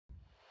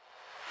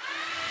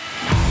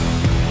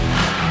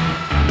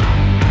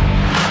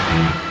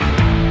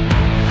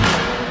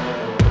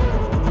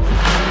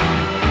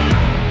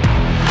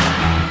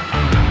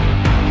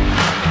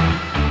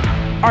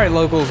right,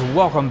 locals,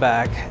 welcome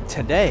back.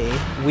 Today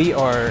we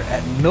are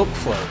at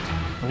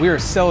Milkfloat. We are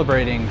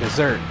celebrating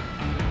dessert.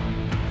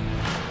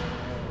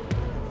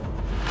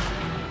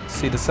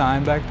 See the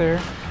sign back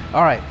there?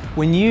 All right,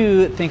 when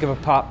you think of a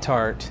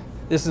Pop-Tart,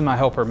 this is my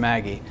helper,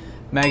 Maggie.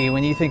 Maggie,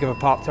 when you think of a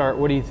Pop-Tart,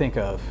 what do you think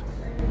of?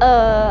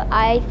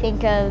 I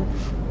think of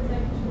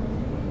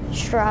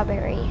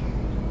strawberry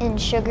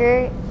and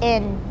sugar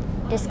and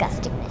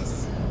disgustingness.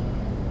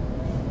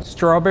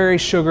 Strawberry,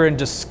 sugar, and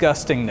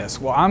disgustingness.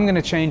 Well, I'm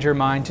gonna change your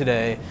mind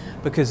today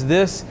because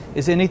this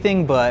is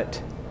anything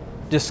but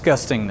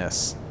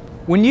disgustingness.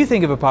 When you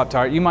think of a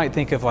Pop-Tart, you might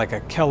think of like a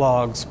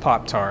Kellogg's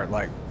Pop-Tart,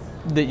 like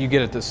that you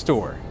get at the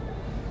store.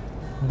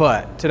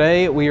 But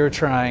today we are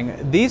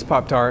trying these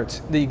Pop-Tarts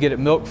that you get at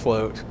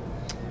Milkfloat.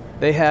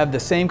 They have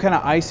the same kind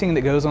of icing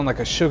that goes on like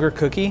a sugar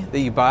cookie that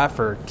you buy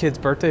for kids'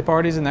 birthday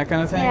parties and that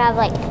kind of thing. They have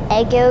like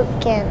egg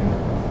yolk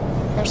and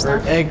their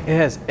stuff. It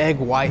has egg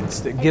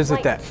whites that gives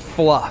it that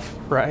fluff,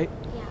 right?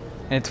 Yeah.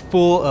 And it's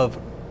full of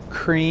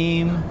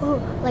cream. Ooh,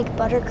 like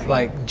buttercream.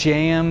 Like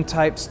jam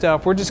type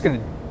stuff. We're just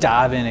gonna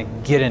dive in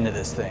and get into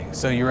this thing.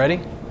 So you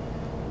ready?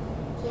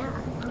 Yeah.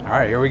 All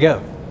right, here we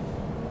go.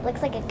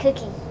 Looks like a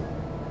cookie.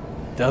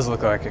 Does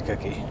look like a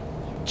cookie.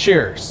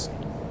 Cheers.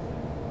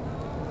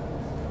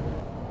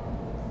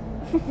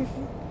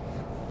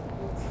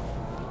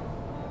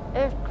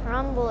 It's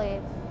crumbly.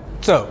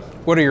 So,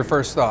 what are your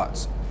first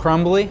thoughts?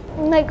 Crumbly?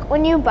 Like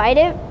when you bite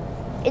it,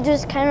 it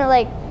just kind of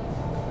like,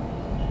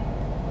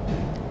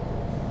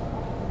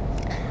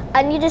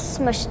 I need to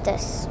smush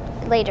this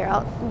later.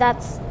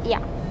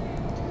 Yeah.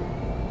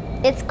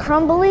 It's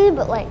crumbly,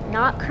 but like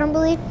not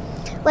crumbly.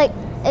 Like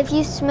if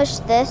you smush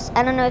this,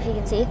 I don't know if you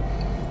can see,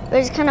 but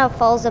it just kind of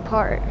falls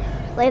apart.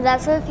 Like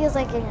that's what it feels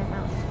like in your mouth.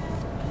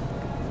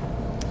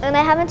 And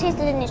I haven't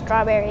tasted any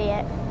strawberry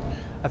yet.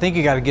 I think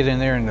you got to get in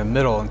there in the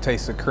middle and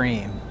taste the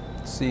cream.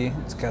 See,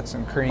 it's got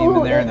some cream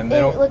in there in the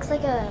middle. It looks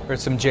like a...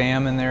 There's some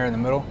jam in there in the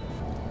middle.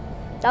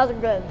 That was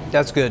good.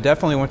 That's good.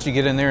 Definitely once you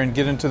get in there and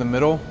get into the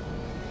middle,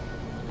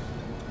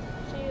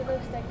 See, it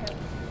looks like a...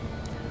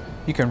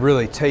 you can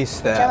really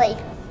taste that Jelly.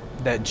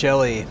 that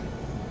jelly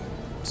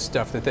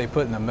stuff that they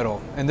put in the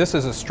middle. And this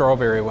is a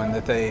strawberry one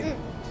that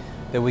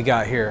we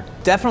got here.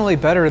 Definitely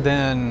better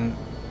than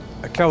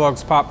a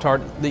Kellogg's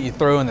Pop-Tart that you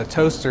throw in the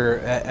toaster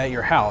at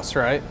your house,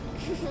 right?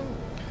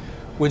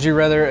 Would you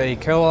rather a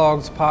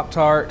Kellogg's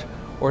Pop-Tart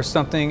or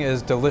something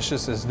as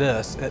delicious as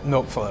this at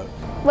Milkfloat?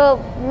 Well,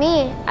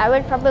 me, I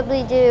would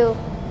probably do,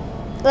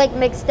 like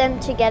mix them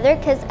together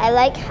because I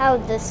like how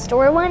the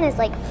store one is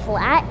like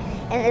flat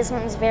and this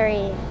one's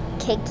very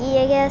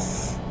cakey, I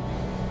guess.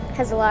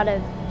 Has a lot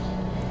of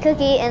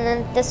cookie, and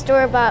then the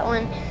store-bought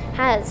one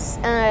has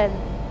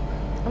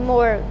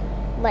more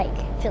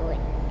like filling.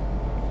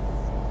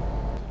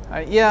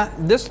 Yeah,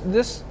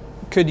 this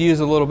could use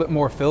a little bit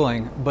more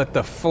filling, but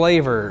the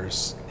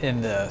flavors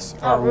in this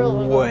are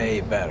really way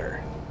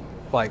better,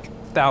 like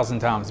 1,000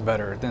 times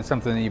better than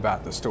something that you buy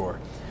at the store.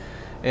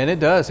 And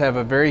it does have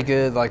a very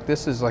good, like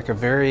this is like a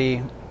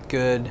very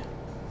good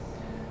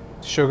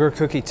sugar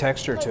cookie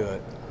texture to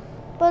it.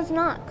 But it's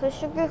not, because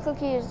sugar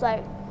cookie is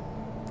like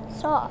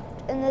soft,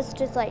 and this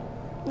just like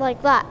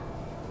that.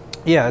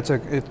 Yeah,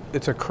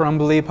 it's a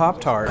crumbly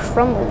Pop-Tart.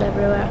 Crumbled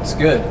everywhere. It's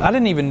good. I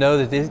didn't even know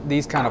that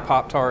these kind of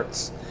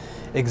Pop-Tarts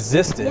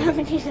existed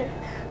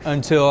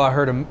until I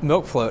heard of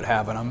Milkfloat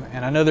having them.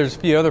 And I know there's a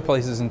few other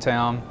places in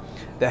town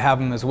that have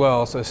them as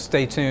well, so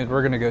stay tuned.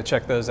 We're gonna go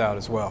check those out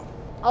as well.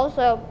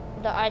 Also,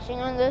 the icing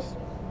on this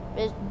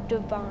is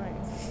divine.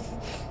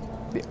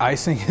 The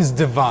icing is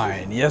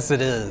divine. Yes,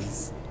 it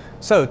is.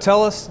 So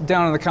tell us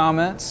down in the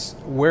comments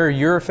where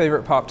your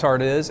favorite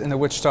Pop-Tart is in the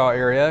Wichita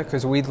area,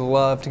 because we'd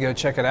love to go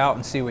check it out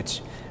and see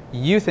what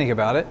you think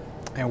about it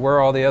and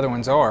where all the other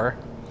ones are.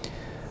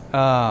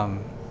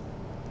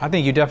 I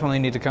think you definitely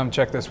need to come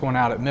check this one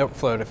out at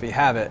Milkfloat if you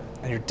have it.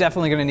 And you're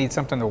definitely gonna need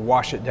something to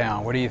wash it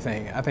down. What do you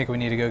think? I think we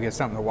need to go get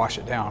something to wash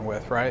it down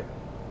with, right?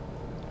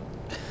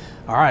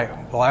 All right,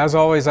 well, as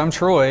always, I'm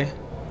Troy.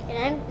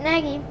 And I'm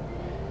Maggie.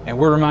 And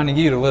we're reminding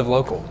you to live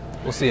local.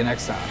 We'll see you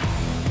next time.